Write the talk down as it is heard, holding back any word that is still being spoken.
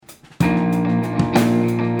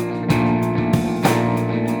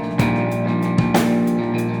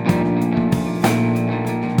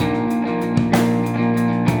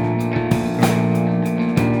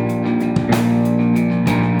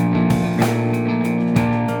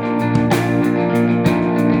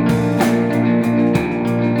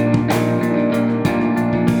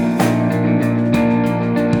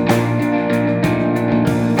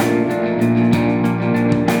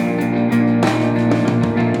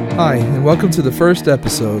Hi, and welcome to the first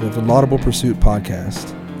episode of the Laudable Pursuit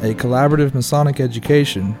podcast, a collaborative Masonic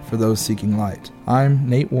education for those seeking light. I'm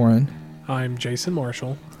Nate Warren. I'm Jason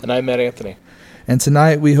Marshall. And I'm Matt Anthony. And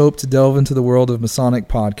tonight we hope to delve into the world of Masonic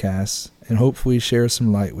podcasts and hopefully share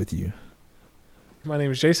some light with you. My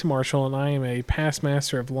name is Jason Marshall, and I am a past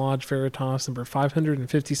master of Lodge Veritas number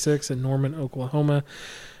 556 in Norman, Oklahoma.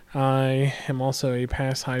 I am also a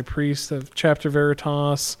past high priest of Chapter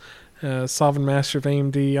Veritas, Sovereign Master of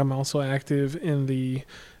AMD. I'm also active in the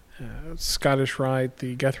Scottish Rite,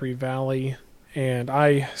 the Guthrie Valley, and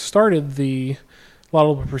I started the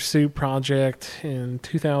Laudable Pursuit project in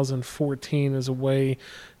 2014 as a way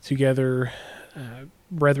to gather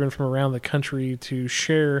brethren from around the country to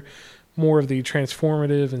share more of the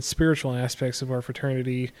transformative and spiritual aspects of our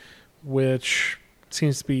fraternity, which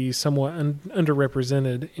seems to be somewhat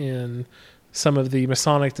underrepresented in some of the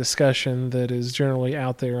Masonic discussion that is generally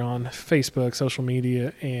out there on Facebook, social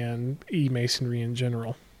media, and e-Masonry in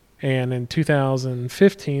general. And in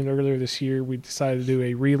 2015, earlier this year, we decided to do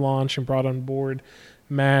a relaunch and brought on board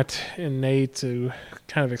Matt and Nate to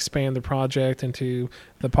kind of expand the project into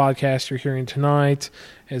the podcast you're hearing tonight,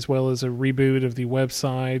 as well as a reboot of the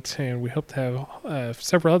website. And we hope to have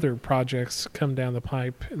several other projects come down the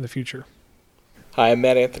pipe in the future. Hi, I'm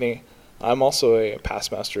Matt Anthony. I'm also a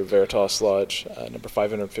past master of Veritas Lodge, number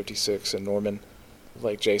 556 in Norman.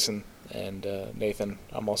 Like Jason and Nathan,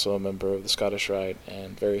 I'm also a member of the Scottish Rite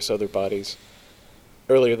and various other bodies.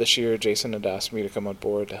 Earlier this year, Jason had asked me to come on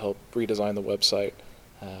board to help redesign the website.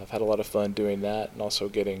 I've had a lot of fun doing that and also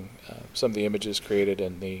getting some of the images created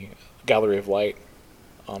in the Gallery of Light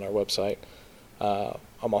on our website.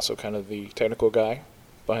 I'm also kind of the technical guy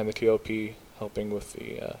behind the TLP, helping with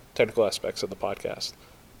the technical aspects of the podcast.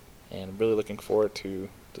 And I'm really looking forward to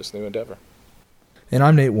this new endeavor. And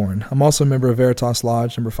I'm Nate Warren. I'm also a member of Veritas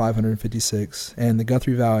Lodge number 556 and the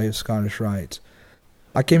Guthrie Valley of Scottish Rite.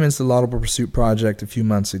 I came into the Laudable Pursuit project a few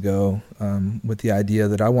months ago with the idea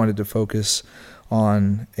that I wanted to focus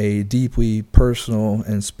on a deeply personal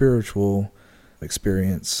and spiritual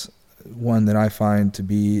experience, one that I find to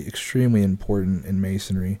be extremely important in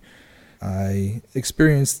Masonry. I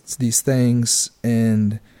experienced these things,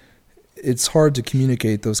 and it's hard to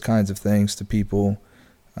communicate those kinds of things to people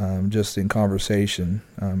just in conversation.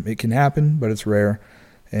 It can happen, but it's rare,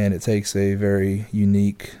 and it takes a very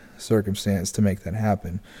unique circumstance to make that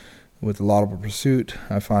happen. With the Laudable Pursuit,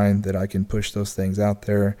 I find that I can push those things out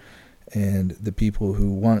there, and the people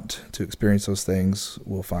who want to experience those things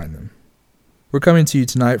will find them. We're coming to you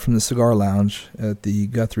tonight from the Cigar Lounge at the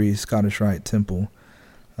Guthrie Scottish Rite Temple.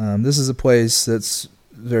 This is a place that's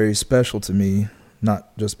very special to me,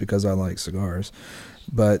 not just because I like cigars,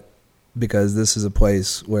 but because this is a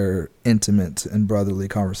place where intimate and brotherly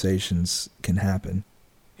conversations can happen.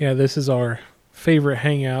 Yeah, this is our favorite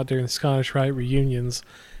hangout during the Scottish Rite reunions,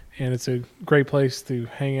 and it's a great place to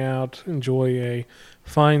hang out, enjoy a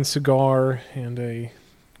fine cigar and a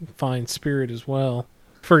fine spirit as well.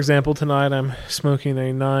 For example, tonight I'm smoking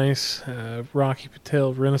a nice Rocky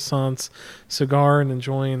Patel Renaissance cigar and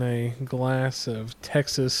enjoying a glass of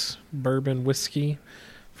Texas bourbon whiskey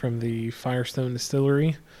from the Firestone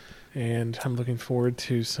Distillery, and I'm looking forward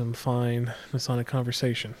to some fine Masonic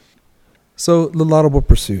conversation. So, the Laudable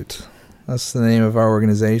Pursuit, that's the name of our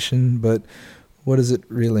organization, but what does it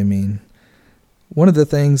really mean? One of the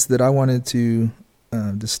things that I wanted to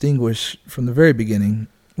distinguish from the very beginning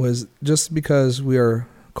was just because we are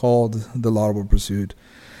called the Laudable Pursuit,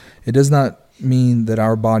 it does not mean that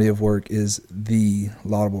our body of work is the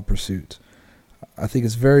Laudable Pursuit. I think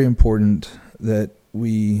it's very important that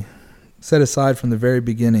we set aside from the very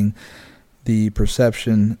beginning the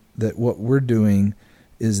perception that what we're doing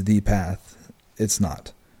is the path. It's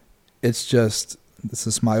not. It's just, this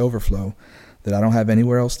is my overflow, that I don't have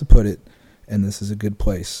anywhere else to put it, and this is a good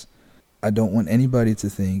place. I don't want anybody to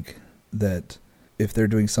think that if they're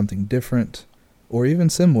doing something different or even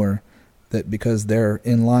similar, that because they're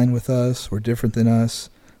in line with us or different than us,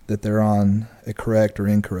 that they're on a correct or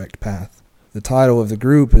incorrect path. The title of the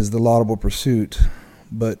group is the Laudable Pursuit,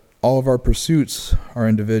 but all of our pursuits are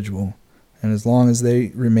individual, and as long as they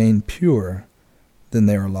remain pure, then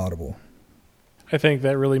they are laudable. I think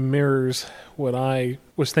that really mirrors what I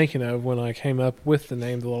was thinking of when I came up with the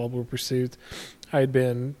name The Laudable Pursuit. I had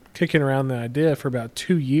been kicking around the idea for about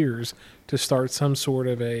 2 years to start some sort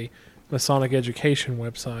of a Masonic education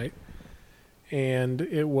website. And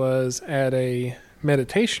it was at a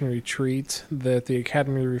meditation retreat that the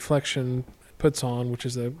Academy of Reflection puts on, which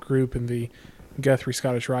is a group in the Guthrie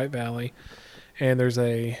Scottish Rite Valley. And there's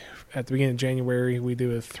at the beginning of January, we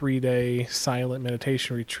do a 3-day silent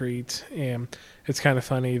meditation retreat. And it's kind of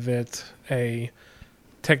funny that a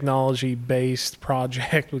technology-based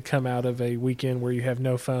project would come out of a weekend where you have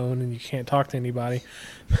no phone and you can't talk to anybody.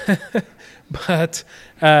 But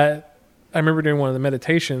I remember during one of the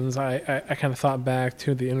meditations, I kind of thought back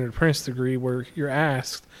to the Entered Apprentice degree where you're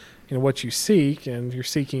asked, what you seek, and you're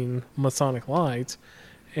seeking Masonic light,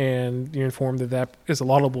 and you're informed that is a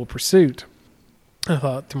laudable pursuit. I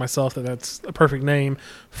thought to myself that that's a perfect name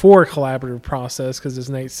for a collaborative process because, as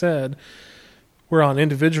Nate said, we're on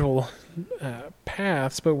individual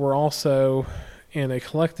paths, but we're also in a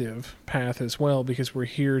collective path as well because we're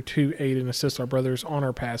here to aid and assist our brothers on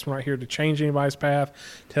our paths. We're not here to change anybody's path,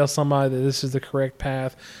 tell somebody that this is the correct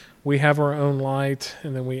path. We have our own light,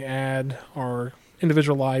 and then we add our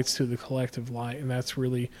individual lights to the collective light, and that's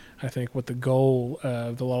really, I think, what the goal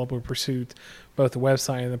of the Laudable Pursuit, both the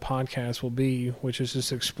website and the podcast, will be, which is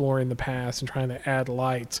just exploring the past and trying to add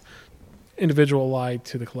light, individual light,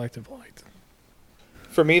 to the collective light.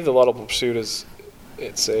 For me, the Laudable Pursuit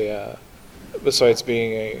it's a besides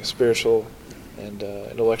being a spiritual and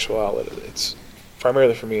intellectual outlet, it's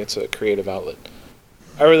primarily for me, it's a creative outlet.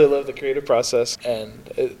 I really love the creative process,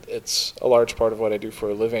 and it's a large part of what I do for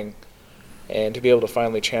a living. And to be able to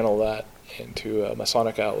finally channel that into a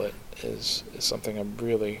Masonic outlet is something I'm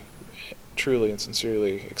really, truly, and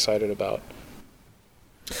sincerely excited about.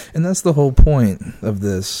 And that's the whole point of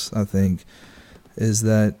this, I think, is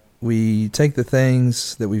that we take the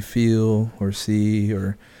things that we feel or see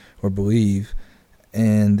or believe,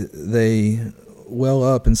 and they well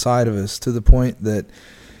up inside of us to the point that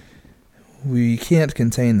we can't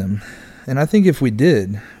contain them. And I think if we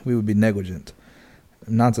did, we would be negligent.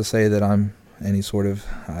 Not to say that I'm any sort of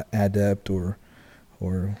adept or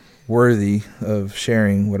worthy of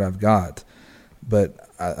sharing what I've got, but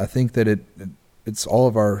I think that it's all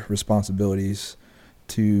of our responsibilities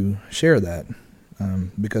to share that,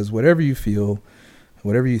 because whatever you feel,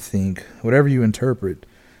 whatever you think, whatever you interpret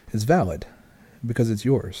is valid because it's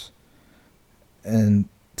yours. And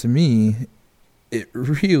to me, it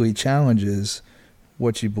really challenges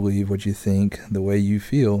what you believe, what you think, the way you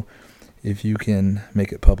feel, if you can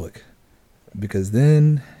make it public, because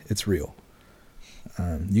then it's real.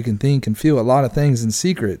 You can think and feel a lot of things in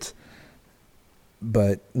secret,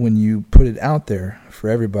 but when you put it out there for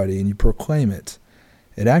everybody and you proclaim it,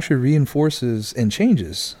 it actually reinforces and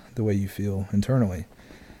changes the way you feel internally.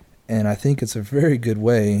 And I think it's a very good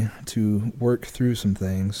way to work through some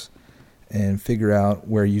things and figure out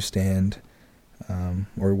where you stand,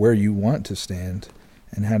 or where you want to stand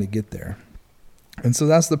and how to get there. And so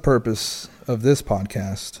that's the purpose of this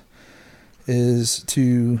podcast, is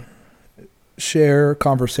to share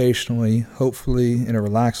conversationally, hopefully in a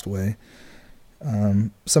relaxed way,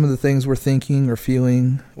 some of the things we're thinking or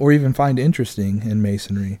feeling or even find interesting in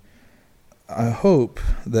Masonry. I hope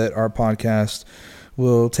that our podcast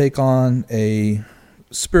will take on a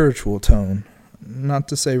spiritual tone, not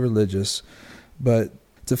to say religious, but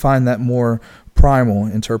to find that more primal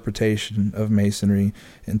interpretation of Masonry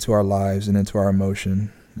into our lives and into our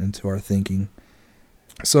emotion, into our thinking.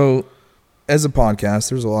 So, as a podcast,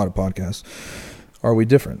 there's a lot of podcasts. Are we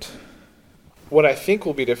different? What I think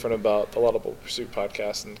will be different about the Laudable Pursuit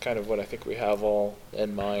podcast, and kind of what I think we have all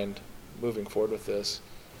in mind moving forward with this,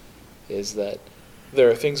 is that there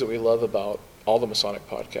are things that we love about all the Masonic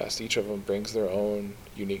podcasts. Each of them brings their own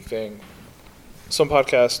unique thing. Some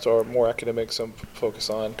podcasts are more academic, some focus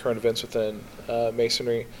on current events within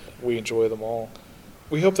Masonry. We enjoy them all.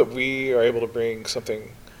 We hope that we are able to bring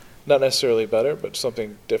something not necessarily better, but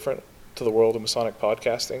something different to the world of Masonic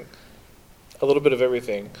podcasting. A little bit of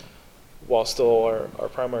everything, while still our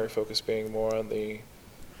primary focus being more on the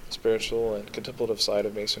spiritual and contemplative side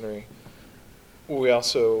of Masonry. We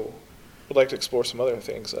also would like to explore some other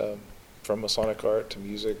things, from Masonic art to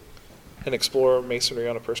music, and explore Masonry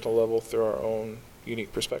on a personal level through our own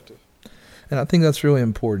unique perspective. And I think that's really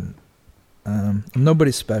important. I'm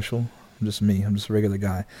nobody special. I'm just me. I'm just a regular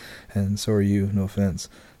guy. And so are you, no offense.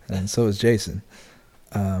 And so is Jason.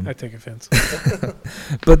 I take offense.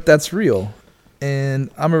 But that's real.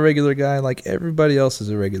 And I'm a regular guy like everybody else is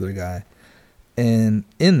a regular guy. And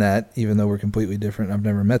in that, even though we're completely different, I've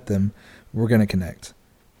never met them, we're going to connect.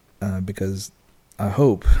 Because I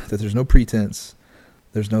hope that there's no pretense,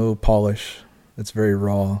 there's no polish, it's very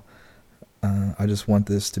raw. I just want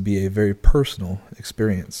this to be a very personal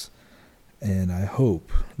experience. And I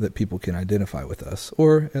hope that people can identify with us,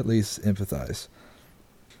 or at least empathize.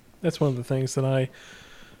 That's one of the things that I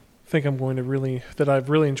think I've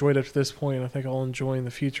really enjoyed up to this point. I think I'll enjoy in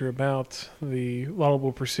the future about the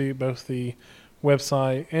Laudable Pursuit, both the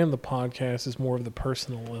website and the podcast, is more of the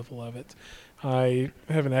personal level of it. I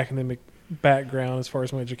have an academic background as far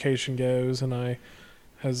as my education goes, and I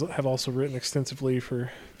have also written extensively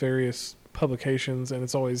for various publications, and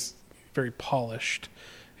it's always very polished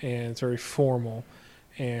and it's very formal.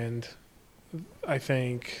 And I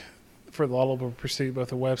think for the Laudable Pursuit, both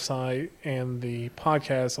the website and the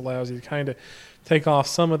podcast allows you to kind of take off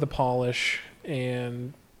some of the polish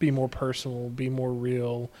and be more personal, be more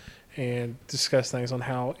real, and discuss things on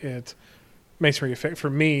how masonry affect. For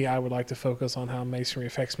me, I would like to focus on how masonry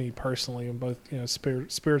affects me personally on both,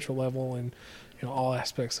 spiritual level and, all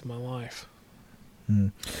aspects of my life.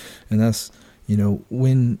 And that's,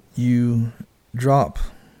 when you drop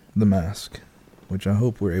the mask, which I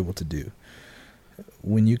hope we're able to do,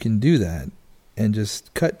 when you can do that and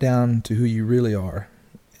just cut down to who you really are,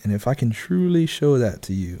 and if I can truly show that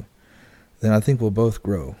to you, then I think we'll both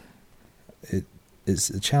grow. It's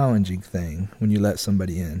a challenging thing when you let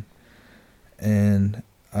somebody in, and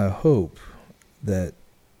I hope that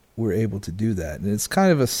we're able to do that. And it's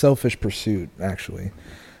kind of a selfish pursuit, actually,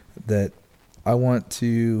 that I want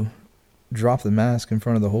to drop the mask in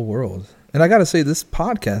front of the whole world. And I got to say, this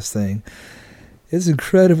podcast thing is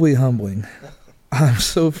incredibly humbling. I'm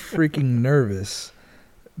so freaking nervous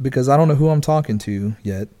because I don't know who I'm talking to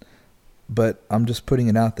yet, but I'm just putting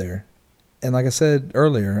it out there. And like I said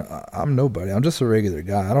earlier, I'm nobody. I'm just a regular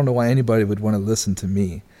guy. I don't know why anybody would want to listen to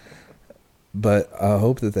me, but I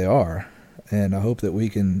hope that they are. And I hope that we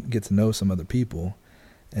can get to know some other people.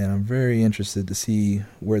 And I'm very interested to see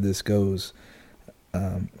where this goes.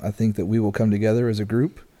 I think that we will come together as a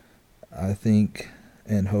group. I think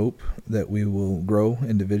and hope that we will grow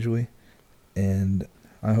individually. And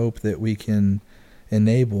I hope that we can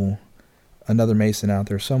enable another Mason out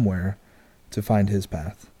there somewhere to find his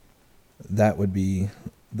path. That would be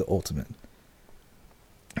the ultimate.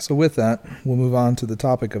 So with that, we'll move on to the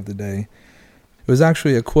topic of the day. It was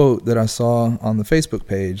actually a quote that I saw on the Facebook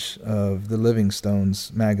page of the Living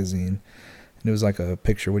Stones magazine. And it was like a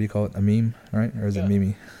picture. What do you call it? A meme, right? Or is it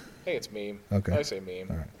meme? I think it's meme. Okay. I say meme.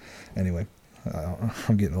 All right. Anyway,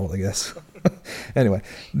 I'm getting old, I guess. Anyway,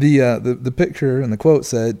 the picture and the quote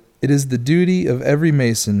said, "It is the duty of every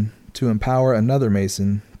Mason to empower another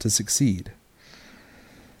Mason to succeed."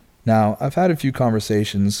 Now, I've had a few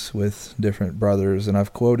conversations with different brothers, and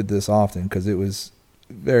I've quoted this often because it was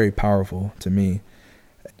very powerful to me.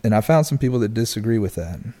 And I found some people that disagree with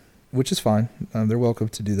that, which is fine. They're welcome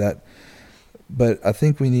to do that. But I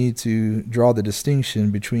think we need to draw the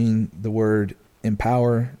distinction between the word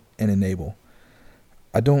empower and enable.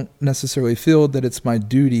 I don't necessarily feel that it's my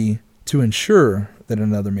duty to ensure that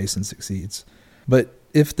another Mason succeeds. But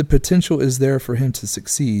if the potential is there for him to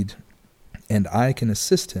succeed, and I can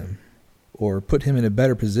assist him or put him in a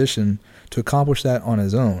better position to accomplish that on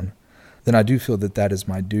his own, then I do feel that that is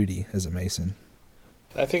my duty as a Mason.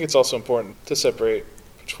 I think it's also important to separate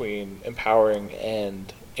between empowering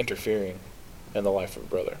and interfering in the life of a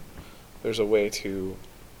brother. There's a way to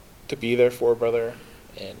be there for a brother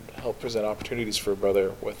and help present opportunities for a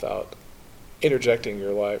brother without interjecting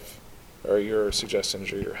your life or your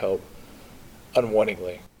suggestions or your help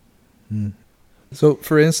unwittingly. So,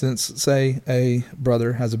 for instance, say a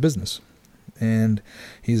brother has a business and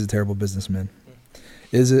he's a terrible businessman.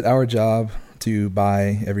 Is it our job to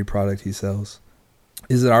buy every product he sells?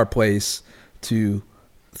 Is it our place to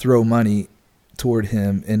throw money toward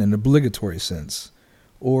him in an obligatory sense?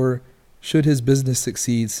 Or should his business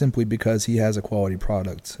succeed simply because he has a quality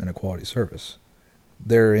product and a quality service?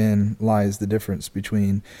 Therein lies the difference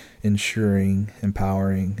between ensuring,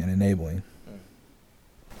 empowering, and enabling.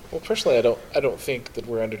 Well, personally, I don't think that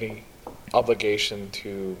we're under any obligation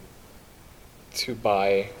to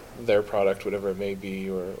buy their product, whatever it may be,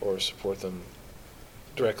 or support them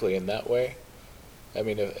directly in that way. I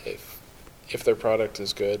mean, if their product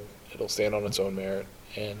is good, it'll stand on its own merit,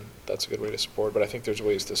 and that's a good way to support. But I think there's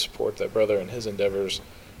ways to support that brother and his endeavors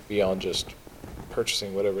beyond just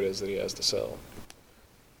purchasing whatever it is that he has to sell.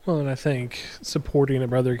 Well, and I think supporting a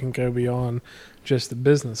brother can go beyond just the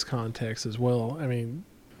business context as well. I mean,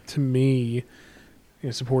 to me,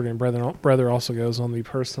 supporting a brother also goes on the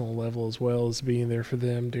personal level as well as being there for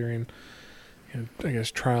them during, I guess,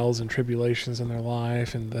 trials and tribulations in their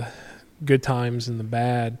life and the good times and the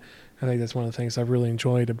bad. I think that's one of the things I've really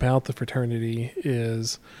enjoyed about the fraternity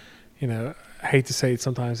is, I hate to say it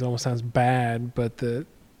sometimes, it almost sounds bad, but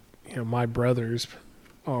my brothers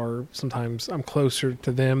are sometimes, I'm closer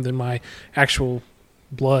to them than my actual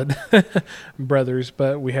blood brothers,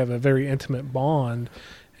 but we have a very intimate bond.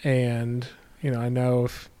 And, I know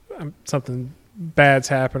if something bad's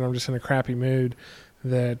happened, I'm just in a crappy mood,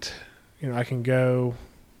 that, I can go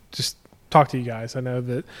just talk to you guys. I know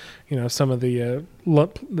that, some of the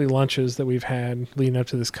lunches that we've had leading up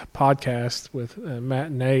to this podcast with Matt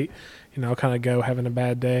and Nate, I'll kind of go having a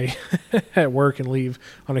bad day at work and leave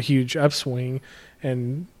on a huge upswing.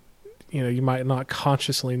 And, you might not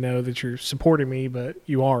consciously know that you're supporting me, but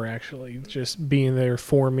you are actually just being there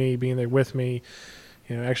for me, being there with me,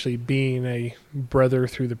 actually being a brother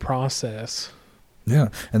through the process. Yeah.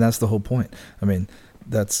 And that's the whole point. I mean,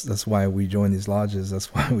 that's why we join these lodges.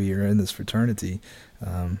 That's why we are in this fraternity.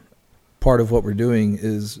 Part of what we're doing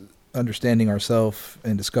is understanding ourselves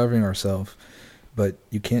and discovering ourselves, but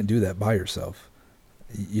you can't do that by yourself.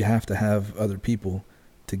 You have to have other people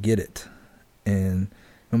to get it. And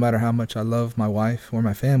no matter how much I love my wife or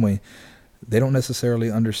my family, they don't necessarily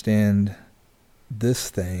understand this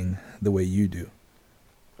thing the way you do,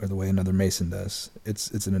 or the way another Mason does.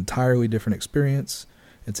 It's an entirely different experience.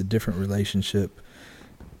 It's a different relationship.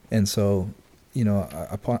 And so,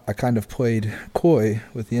 I kind of played coy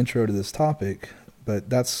with the intro to this topic, but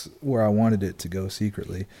that's where I wanted it to go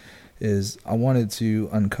secretly, is I wanted to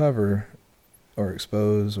uncover or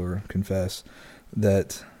expose or confess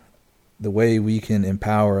that the way we can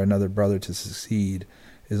empower another brother to succeed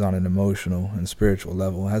is on an emotional and spiritual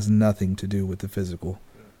level. It has nothing to do with the physical.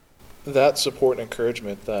 That support and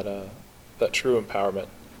encouragement, that true empowerment,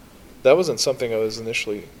 that wasn't something I was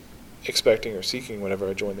initially expecting or seeking whenever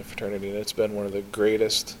I joined the fraternity, and it's been one of the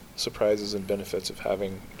greatest surprises and benefits of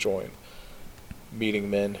having joined. Meeting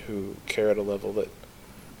men who care at a level that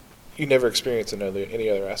you never experience in any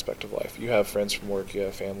other aspect of life. You have friends from work, you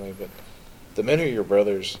have family, but the men who are your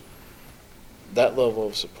brothers, that level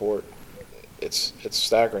of support, it's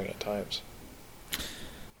staggering at times.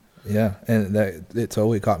 Yeah, and it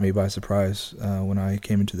totally caught me by surprise when I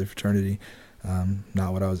came into the fraternity.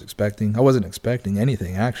 Not what I was expecting. I wasn't expecting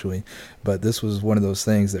anything, actually, but this was one of those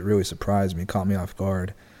things that really surprised me, caught me off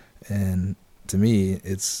guard. And to me,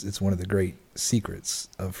 it's one of the great secrets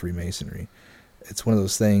of Freemasonry. It's one of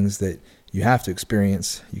those things that you have to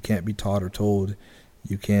experience. You can't be taught or told.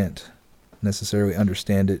 You can't necessarily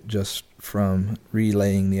understand it just from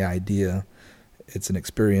relaying the idea. It's an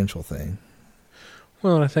experiential thing.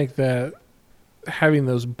 Well, and I think that having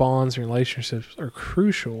those bonds and relationships are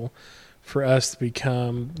crucial for us to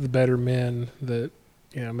become the better men that,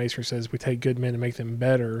 Masonry says we take good men and make them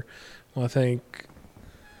better. Well, I think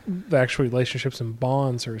the actual relationships and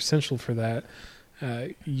bonds are essential for that.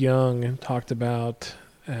 Jung talked about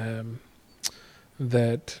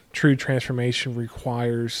that true transformation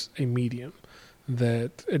requires a medium,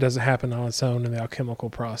 that it doesn't happen on its own in the alchemical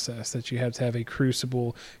process, that you have to have a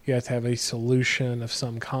crucible, you have to have a solution of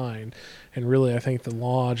some kind. And really, I think the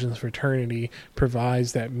lodge and the fraternity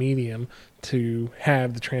provides that medium to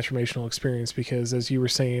have the transformational experience, because as you were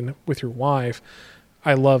saying with your wife,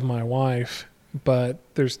 I love my wife, but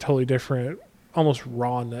there's totally different, almost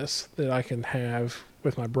rawness that I can have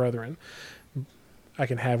with my brethren.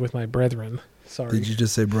 Sorry. Did you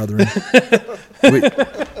just say brethren?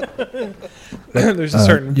 There's a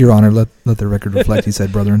certain... Your Honor, let the record reflect he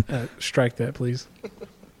said brethren. Strike that, please.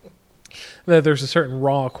 That there's a certain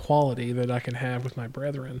raw quality that I can have with my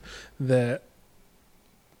brethren that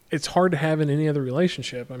it's hard to have in any other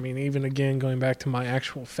relationship. I mean, even again, going back to my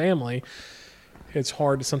actual family, it's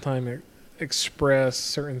hard to sometimes express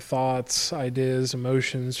certain thoughts, ideas,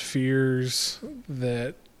 emotions, fears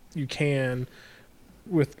that you can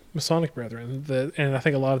with Masonic brethren. And I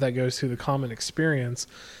think a lot of that goes to the common experience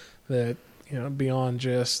that, beyond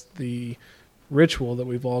just the ritual that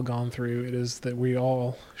we've all gone through, it is that we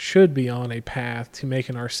all should be on a path to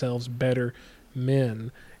making ourselves better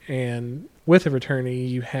men. And with a fraternity,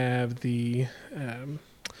 you have the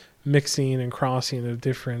mixing and crossing of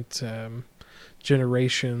different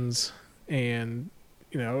generations. And,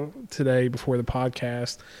 today before the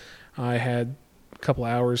podcast, I had a couple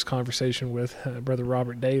hours conversation with Brother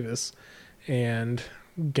Robert Davis and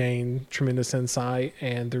gained tremendous insight.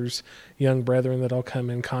 And there's young brethren that I'll come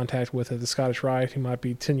in contact with at the Scottish Rite who might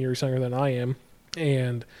be 10 years younger than I am.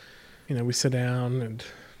 And, we sit down and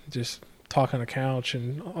just talk on a couch,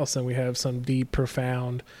 and all of a sudden we have some deep,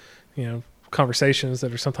 profound, conversations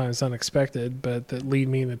that are sometimes unexpected, but that lead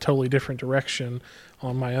me in a totally different direction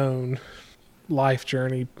on my own life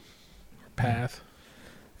journey or path.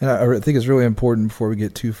 And I think it's really important before we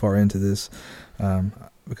get too far into this,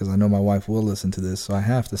 because I know my wife will listen to this, so I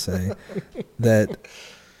have to say that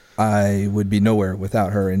I would be nowhere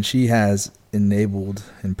without her, and she has enabled,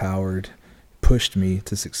 empowered, pushed me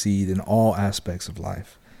to succeed in all aspects of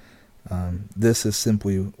life. This is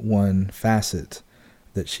simply one facet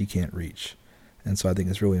that she can't reach. And so I think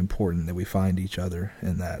it's really important that we find each other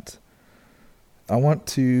in that. I want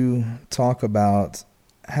to talk about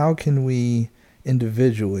how can we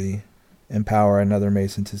individually empower another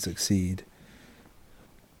Mason to succeed?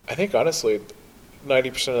 I think honestly,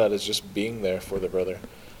 90% of that is just being there for the brother,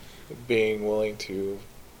 being willing to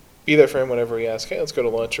be there for him whenever he asks, hey, let's go to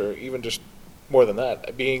lunch, or even just more than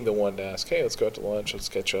that, being the one to ask, hey, let's go out to lunch, let's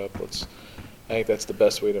catch up, I think that's the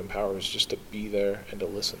best way to empower, is just to be there and to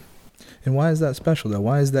listen. And why is that special, though?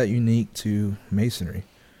 Why is that unique to Masonry?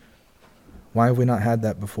 Why have we not had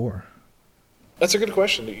that before? That's a good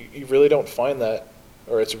question. You really don't find that,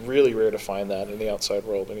 or it's really rare to find that in the outside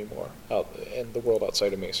world anymore, in the world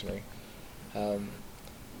outside of Masonry.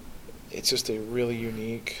 It's just a really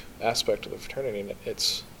unique aspect of the fraternity, and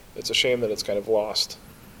it's a shame that it's kind of lost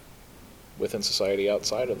within society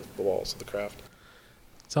outside of the walls of the craft.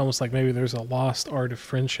 It's almost like maybe there's a lost art of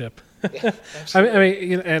friendship. Yeah, I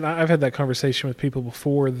mean, and I've had that conversation with people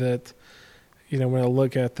before that, when I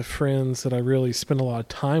look at the friends that I really spend a lot of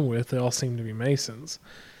time with, they all seem to be Masons.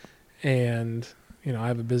 And, I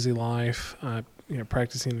have a busy life. I'm,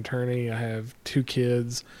 practicing attorney. I have 2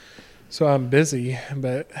 kids. So I'm busy,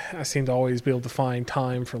 but I seem to always be able to find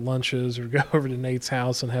time for lunches or go over to Nate's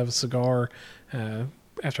house and have a cigar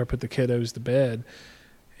after I put the kiddos to bed.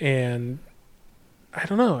 And I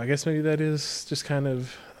don't know. I guess maybe that is just kind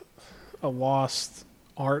of a lost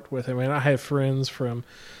art with it. I mean, I have friends from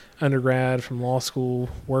undergrad, from law school,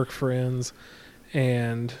 work friends,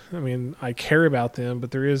 and I mean, I care about them,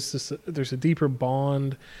 but there's a deeper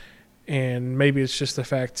bond, and maybe it's just the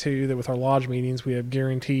fact too that with our lodge meetings we have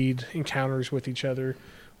guaranteed encounters with each other,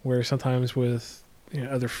 where sometimes with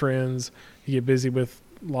other friends you get busy with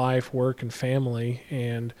life, work, and family,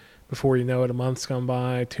 and before you know it, a month's gone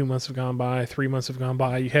by, 2 months have gone by, 3 months have gone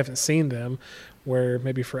by, you haven't seen them, where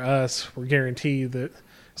maybe for us, we're guaranteed that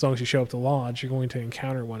as long as you show up to lodge, you're going to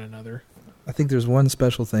encounter one another. I think there's one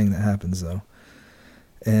special thing that happens, though,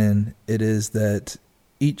 and it is that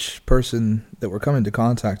each person that we're coming to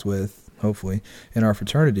contact with, hopefully, in our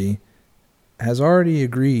fraternity, has already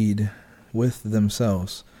agreed with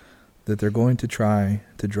themselves that they're going to try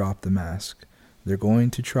to drop the mask. They're going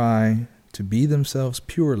to try to be themselves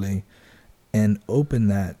purely and open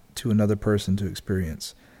that to another person to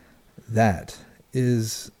experience. That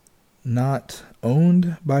is not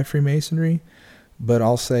owned by Freemasonry, but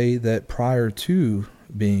I'll say that prior to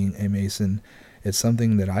being a Mason, it's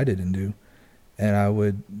something that I didn't do. And I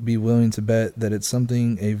would be willing to bet that it's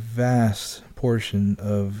something a vast portion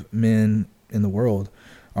of men in the world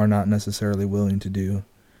are not necessarily willing to do.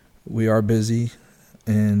 We are busy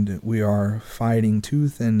and we are fighting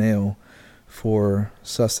tooth and nail for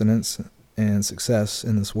sustenance and success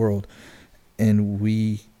in this world, and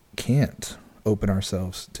we can't open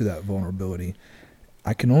ourselves to that vulnerability.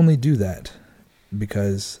 I can only do that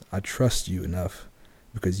because I trust you enough,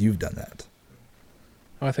 because you've done that.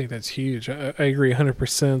 I think that's huge. I agree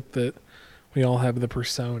 100% that we all have the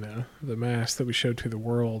persona, the mask that we show to the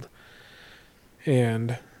world.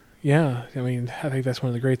 And yeah, I mean, I think that's one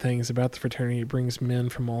of the great things about the fraternity. It brings men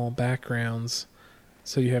from all backgrounds,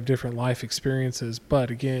 so you have different life experiences.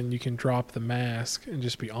 But again, you can drop the mask and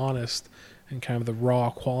just be honest and kind of the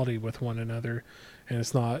raw quality with one another. And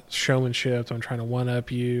it's not showmanship, I'm trying to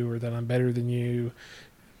one-up you or that I'm better than you.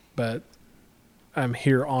 But I'm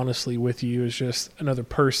here honestly with you as just another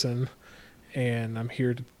person, and I'm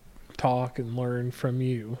here to talk and learn from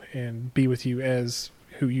you and be with you as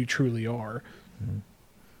who you truly are. Mm-hmm.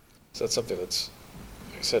 So that's something that's,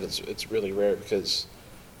 like I said, it's really rare because,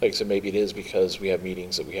 like I said, maybe it is because we have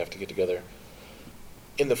meetings that we have to get together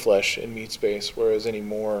in the flesh, in meet space, whereas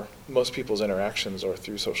anymore, most people's interactions are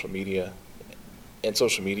through social media, and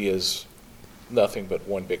social media is nothing but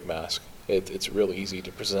one big mask. It's really easy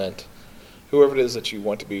to present whoever it is that you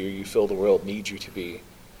want to be or you feel the world needs you to be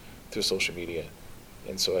through social media.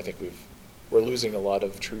 And so I think we're losing a lot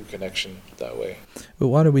of true connection that way. But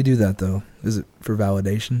why do we do that, though? Is it for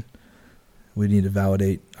validation? We need to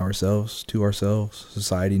validate ourselves to ourselves.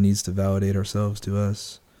 Society needs to validate ourselves to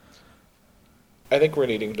us. I think we're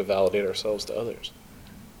needing to validate ourselves to others.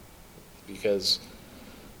 Because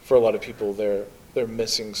for a lot of people, they're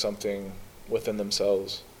missing something within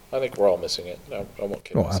themselves. I think we're all missing it. I won't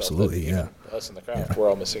kid myself. Absolutely, yeah. Us in the craft, we're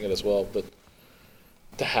all missing it as well. But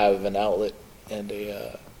to have an outlet and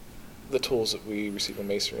the tools that we receive in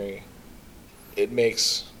Masonry, it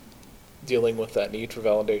makes dealing with that need for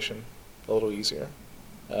validation a little easier.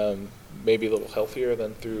 Maybe a little healthier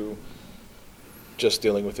than through just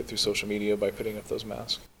dealing with it through social media by putting up those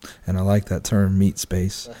masks. And I like that term, meat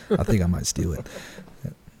space. I think I might steal it.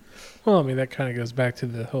 Well, I mean, that kind of goes back to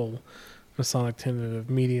the whole Masonic tenet of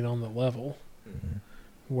meeting on the level, Mm-hmm.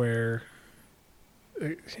 where,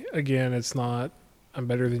 again, it's not, I'm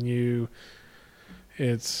better than you,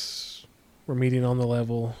 we're meeting on the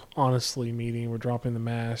level, honestly meeting. We're dropping the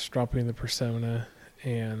mask, dropping the persona,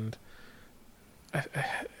 and I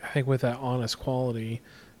think with that honest quality,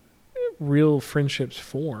 real friendships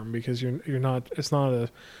form, because you're not. It's not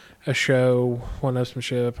a show,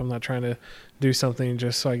 one-upsmanship. I'm not trying to do something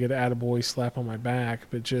just so I get an attaboy slap on my back,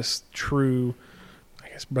 but just true, I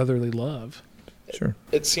guess, brotherly love. Sure.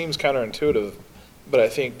 It seems counterintuitive, but I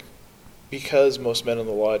think because most men in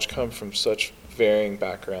the lodge come from such varying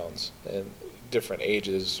backgrounds and different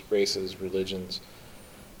ages, races, religions,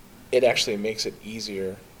 it actually makes it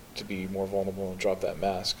easier to be more vulnerable and drop that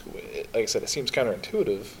mask. Like I said, it seems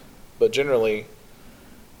counterintuitive, but generally,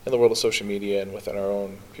 in the world of social media and within our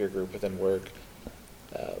own peer group, within work,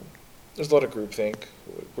 there's a lot of groupthink.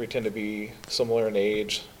 We tend to be similar in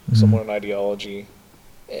age, similar in ideology,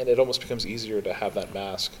 and it almost becomes easier to have that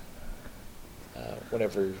mask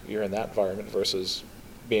whenever you're in that environment versus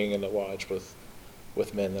being in the lodge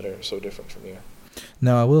with men that are so different from you.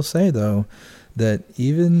 Now, I will say, though, that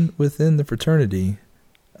even within the fraternity,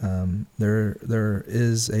 there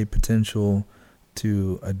is a potential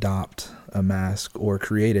to adopt a mask or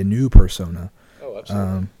create a new persona. Oh,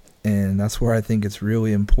 absolutely. And that's where I think it's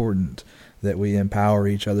really important that we empower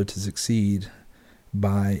each other to succeed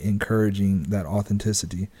by encouraging that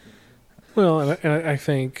authenticity. Well, and I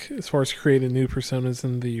think as far as creating new personas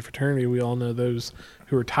in the fraternity, we all know those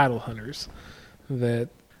who are title hunters that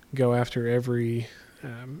go after every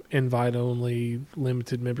invite-only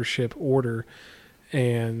limited membership order,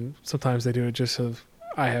 and sometimes they do it just so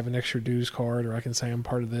I have an extra dues card, or I can say I'm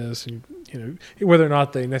part of this, and whether or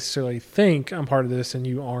not they necessarily think I'm part of this and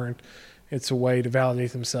you aren't, it's a way to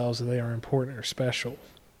validate themselves that they are important or special.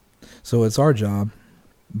 So it's our job,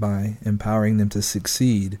 by empowering them to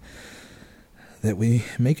succeed, that we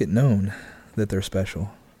make it known that they're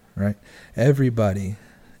special, right? Everybody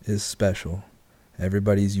is special.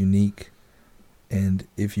 Everybody's unique. And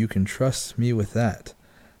if you can trust me with that,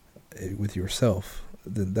 with yourself,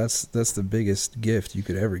 then that's the biggest gift you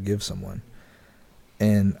could ever give someone.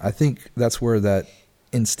 And I think that's where that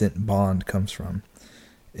instant bond comes from,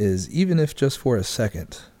 is even if just for a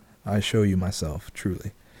second I show you myself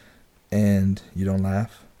truly, and you don't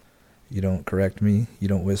laugh, you don't correct me, you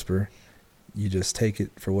don't whisper, you just take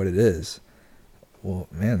it for what it is. Well,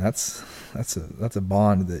 man, that's a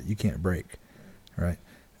bond that you can't break, right?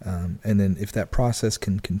 And then if that process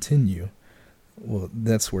can continue, well,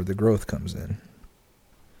 that's where the growth comes in.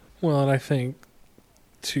 Well, and I think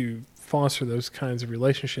to foster those kinds of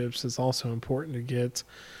relationships, it's also important to get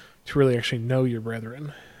to really actually know your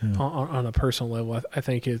brethren on a personal level. I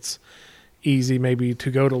think it's easy maybe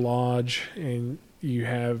to go to lodge and you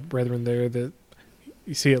have brethren there that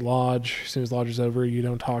you see at lodge. As soon as lodge is over, you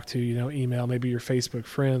don't talk to, you don't email, maybe your Facebook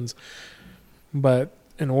friends. But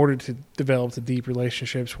in order to develop the deep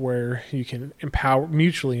relationships where you can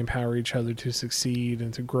mutually empower each other to succeed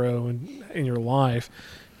and to grow in your life,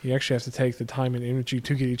 you actually have to take the time and energy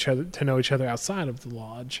to get each other to know each other outside of the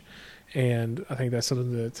lodge. And I think that's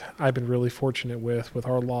something that I've been really fortunate with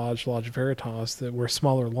our lodge, Lodge Veritas, that we're a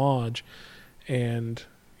smaller lodge, and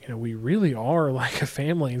we really are like a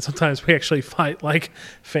family. And sometimes we actually fight like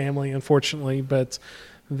family, unfortunately, but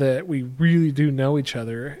that we really do know each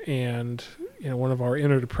other. And one of our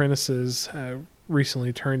entered apprentices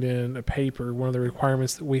recently turned in a paper. One of the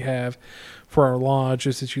requirements that we have for our lodge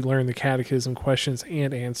is that you learn the catechism questions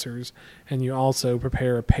and answers, and you also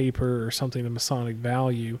prepare a paper or something of Masonic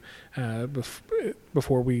value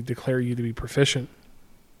before we declare you to be proficient.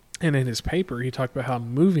 And in his paper, he talked about how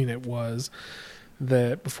moving it was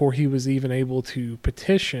that before he was even able to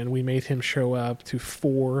petition, we made him show up to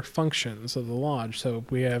 4 functions of the lodge. So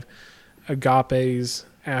we have agapes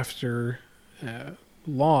after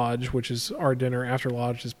lodge, which is our dinner after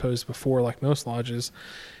lodge as opposed to before, like most lodges.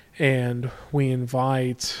 And we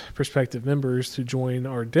invite prospective members to join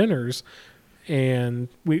our dinners, and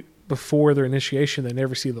before their initiation, they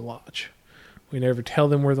never see the lodge. We never tell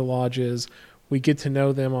them where the lodge is. We get to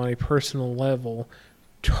know them on a personal level,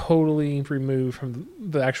 totally removed from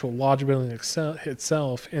the actual lodge building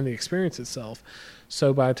itself and the experience itself.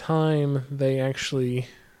 So by the time they actually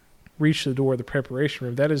reach the door of the preparation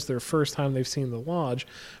room, that is their first time they've seen the lodge,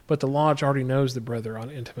 but the lodge already knows the brother on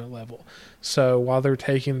an intimate level. So while they're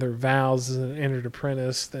taking their vows as an entered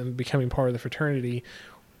apprentice and becoming part of the fraternity,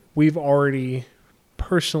 we've already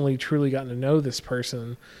personally truly gotten to know this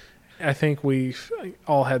person. I think we've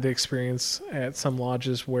all had the experience at some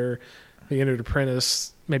lodges where the entered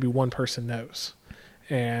apprentice, maybe one person knows,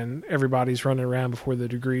 and everybody's running around before the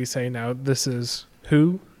degree saying, now this is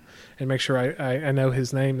who, and make sure I know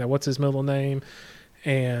his name. Now, what's his middle name?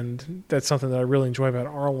 And that's something that I really enjoy about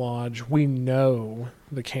our lodge. We know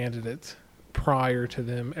the candidate prior to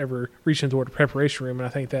them ever reaching toward the preparation room, and I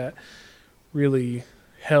think that really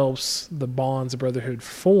helps the bonds of brotherhood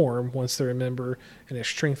form once they're a member, and it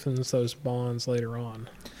strengthens those bonds later on.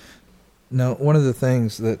 Now, one of the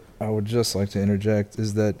things that I would just like to interject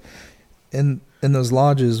is that in those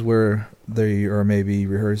lodges where they are maybe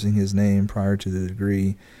rehearsing his name prior to the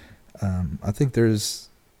degree, I think there's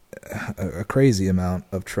a crazy amount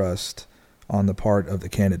of trust on the part of the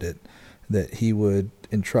candidate that he would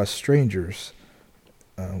entrust strangers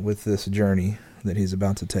with this journey that he's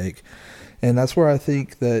about to take. And that's where I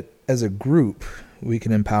think that as a group, we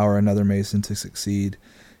can empower another Mason to succeed,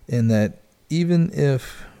 in that even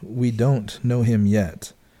if we don't know him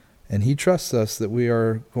yet, and he trusts us that we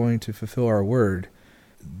are going to fulfill our word,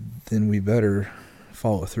 then we better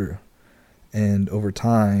follow through. And over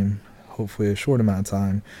time, hopefully a short amount of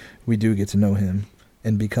time, we do get to know him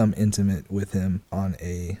and become intimate with him on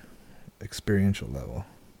a experiential level.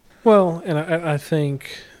 Well, and I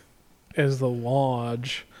think as the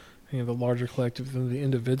lodge, the larger collective than the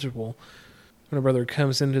individual, when a brother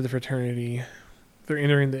comes into the fraternity, they're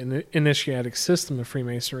entering the initiatic system of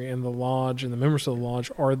Freemasonry, and the lodge and the members of the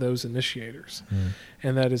lodge are those initiators.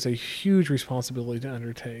 And that is a huge responsibility to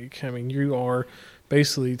undertake. I mean, you are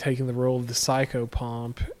basically taking the role of the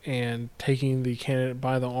psychopomp and taking the candidate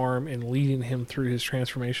by the arm and leading him through his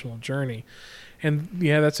transformational journey. And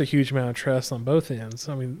yeah, that's a huge amount of trust on both ends.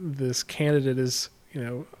 I mean, this candidate is,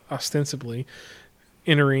 ostensibly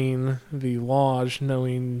entering the lodge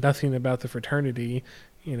knowing nothing about the fraternity,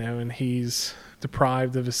 and he's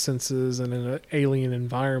deprived of his senses and in an alien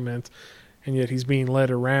environment, and yet he's being led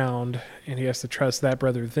around, and he has to trust that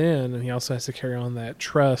brother then, and he also has to carry on that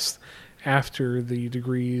trust after the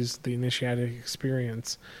degrees, the initiatic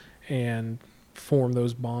experience, and form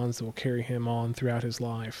those bonds that will carry him on throughout his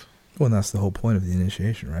life. Well, and that's the whole point of the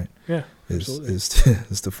initiation, right? Yeah, is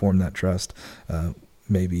to form that trust,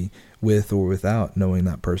 maybe with or without knowing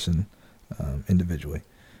that person individually.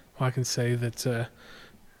 Well, I can say that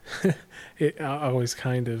I always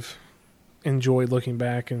kind of enjoyed looking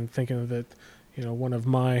back and thinking that, one of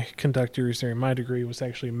my conductors during my degree was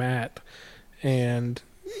actually Matt, and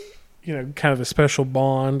kind of a special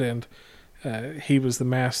bond, and he was the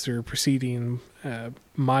master preceding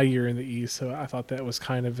my year in the East, so I thought that was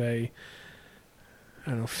kind of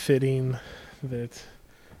fitting that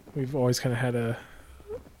we've always kind of had a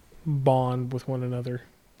bond with one another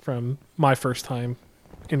from my first time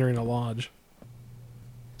entering a lodge.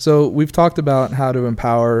 So we've talked about how to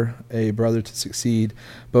empower a brother to succeed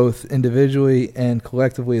both individually and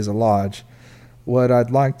collectively as a lodge. What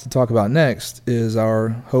I'd like to talk about next is our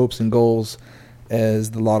hopes and goals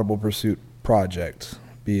as the Laudable Pursuit project,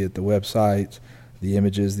 be it the website, the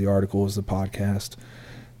images, the articles, the podcast.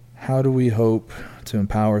 How do we hope to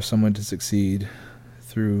empower someone to succeed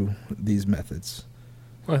through these methods?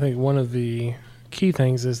 Well, I think one of the key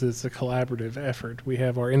things is it's a collaborative effort. We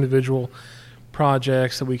have our individual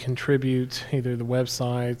projects that we contribute, either the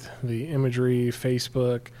website, the imagery,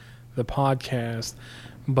 Facebook, the podcast,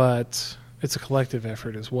 but it's a collective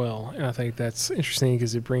effort as well. And I think that's interesting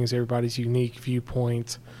because it brings everybody's unique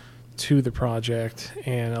viewpoint to the project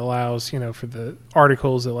and allows, for the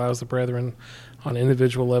articles, it allows the brethren on an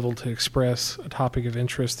individual level to express a topic of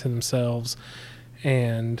interest to themselves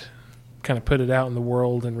and kind of put it out in the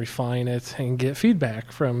world and refine it and get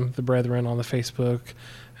feedback from the brethren on the Facebook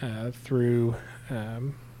through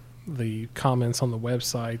the comments on the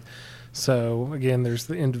website. So again, there's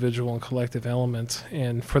the individual and collective element.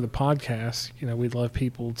 And for the podcast, we'd love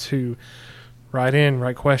people to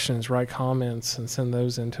write questions, write comments, and send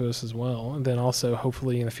those in to us as well. And then also,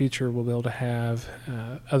 hopefully in the future, we'll be able to have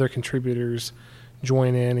other contributors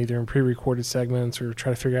join in either in pre-recorded segments or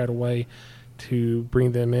try to figure out a way to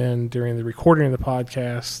bring them in during the recording of the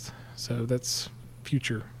podcast. So that's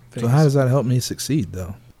future things. So how does that help me succeed,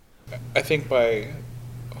 though? I think by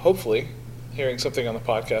hopefully hearing something on the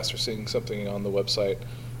podcast or seeing something on the website,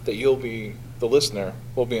 that the listener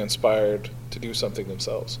will be inspired to do something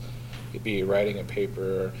themselves. It'd be writing a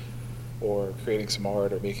paper or creating some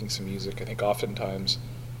art or making some music. I think oftentimes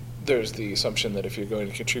there's the assumption that if you're going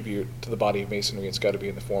to contribute to the body of Masonry, it's got to be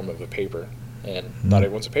in the form of a paper. And not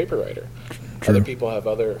everyone's a paper writer. True. Other people have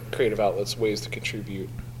other creative outlets, ways to contribute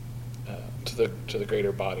to the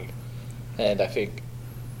greater body. And I think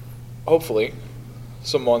hopefully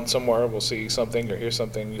someone somewhere will see something or hear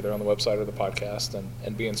something either on the website or the podcast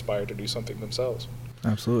and be inspired to do something themselves.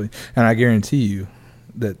 Absolutely. And I guarantee you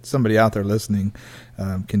that somebody out there listening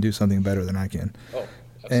can do something better than I can. Oh,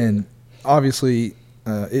 absolutely. And obviously,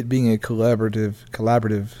 it being a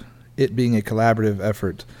collaborative it being a collaborative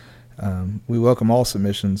effort, we welcome all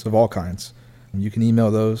submissions of all kinds. You can email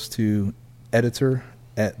those to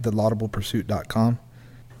editor@thelaudablepursuit.com.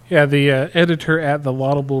 Yeah, the editor at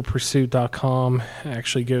thelaudablepursuit.com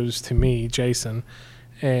actually goes to me, Jason,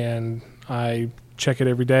 and I check it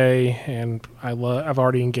every day, and I've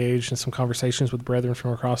already engaged in some conversations with brethren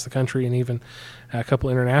from across the country and even a couple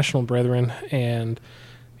international brethren, and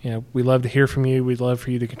we love to hear from you. We'd love for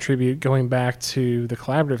you to contribute. Going back to the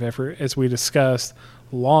collaborative effort, as we discussed,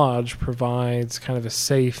 Lodge provides kind of a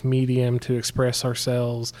safe medium to express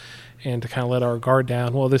ourselves and to kind of let our guard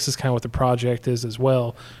down. Well, this is kind of what the project is as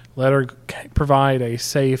well. Provide a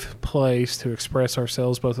safe place to express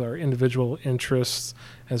ourselves, both our individual interests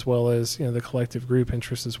as well as the collective group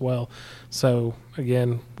interests as well. So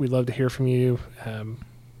again, we'd love to hear from you.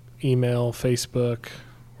 Email, Facebook,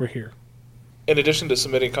 we're here. In addition to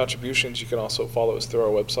submitting contributions, you can also follow us through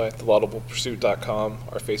our website, thelaudablepursuit.com,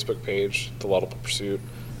 our Facebook page, The Laudable Pursuit.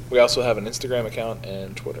 We also have an Instagram account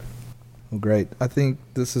and Twitter. Well, great. I think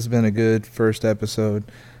this has been a good first episode.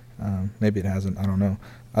 Maybe it hasn't. I don't know.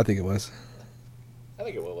 I think it was. I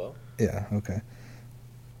think it will, though. Yeah, okay.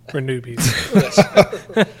 We're newbies.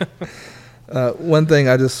 One thing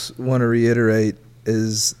I just want to reiterate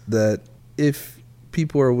is that if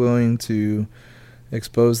people are willing to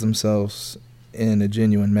expose themselves in a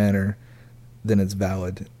genuine manner, then it's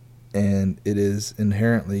valid, and it is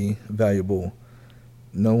inherently valuable.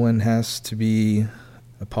 No one has to be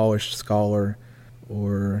a polished scholar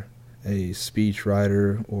or a speech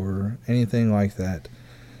writer or anything like that.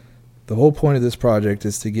 The whole point of this project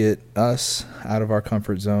is to get us out of our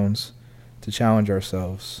comfort zones, to challenge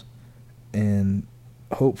ourselves, and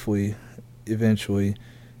hopefully, eventually,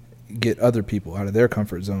 get other people out of their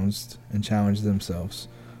comfort zones and challenge themselves,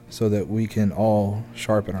 so that we can all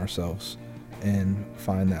sharpen ourselves and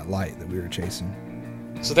find that light that we were chasing.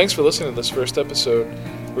 So thanks for listening to this first episode.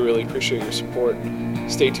 We really appreciate your support.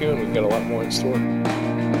 Stay tuned. We've got a lot more in store.